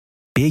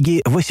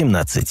PEGI 18.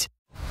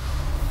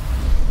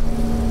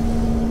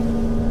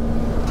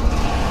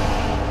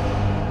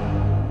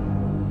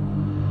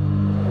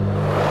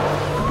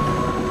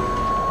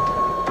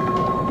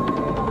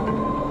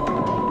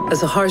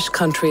 As a harsh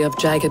country of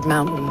jagged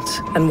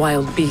mountains and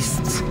wild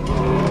beasts,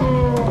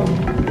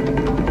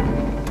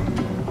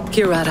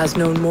 Kirat has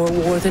known more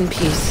war than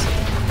peace.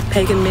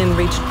 Pagan men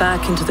reached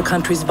back into the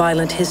country's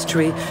violent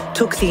history,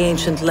 took the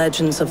ancient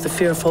legends of the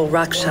fearful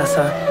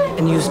Rakshasa,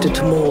 and used it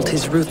to mold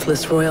his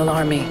ruthless royal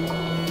army.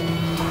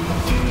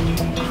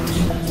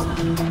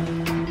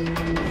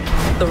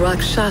 The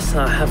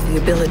Rakshasa have the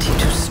ability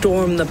to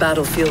storm the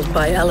battlefield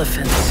by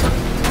elephants,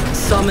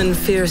 summon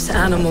fierce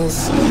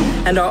animals,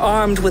 and are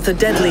armed with a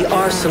deadly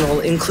arsenal,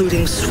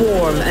 including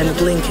swarm and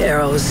blink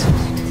arrows.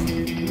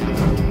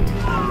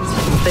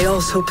 They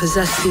also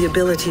possess the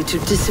ability to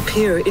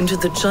disappear into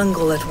the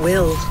jungle at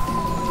will.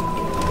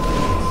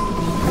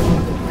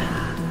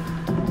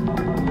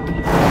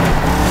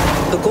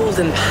 The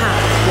Golden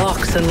Path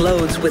locks and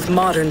loads with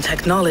modern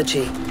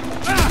technology,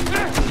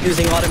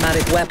 using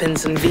automatic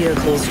weapons and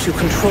vehicles to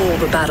control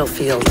the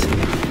battlefield.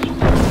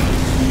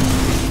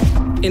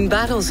 In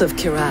battles of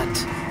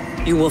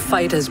Kirat, you will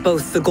fight as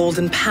both the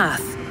Golden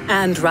Path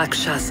and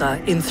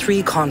Rakshasa in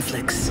 3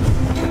 conflicts.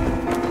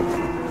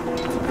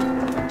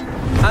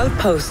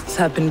 Outposts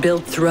have been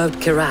built throughout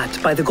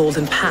Kirat by the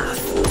Golden Path.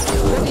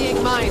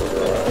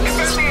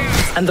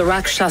 And the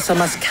Rakshasa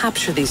must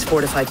capture these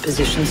fortified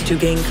positions to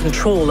gain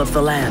control of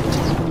the land.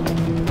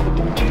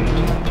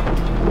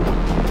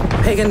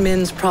 Pagan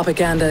Min's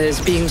propaganda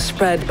is being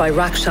spread by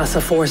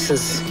Rakshasa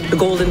forces. The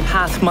Golden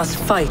Path must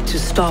fight to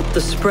stop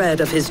the spread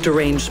of his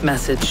deranged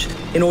message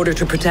in order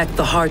to protect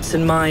the hearts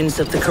and minds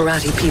of the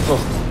Kirati people.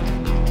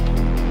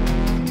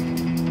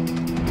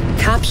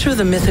 Capture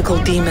the mythical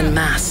demon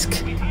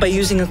mask by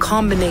using a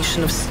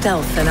combination of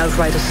stealth and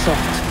outright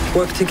assault.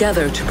 Work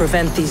together to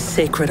prevent these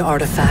sacred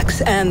artifacts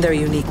and their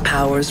unique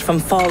powers from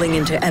falling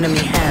into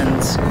enemy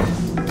hands.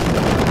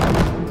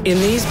 In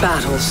these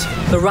battles,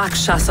 the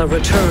Rakshasa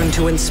return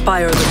to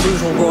inspire the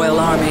brutal royal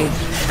army,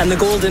 and the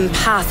Golden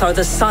Path are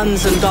the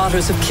sons and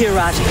daughters of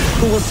Kirat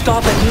who will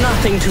stop at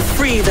nothing to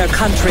free their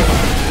country.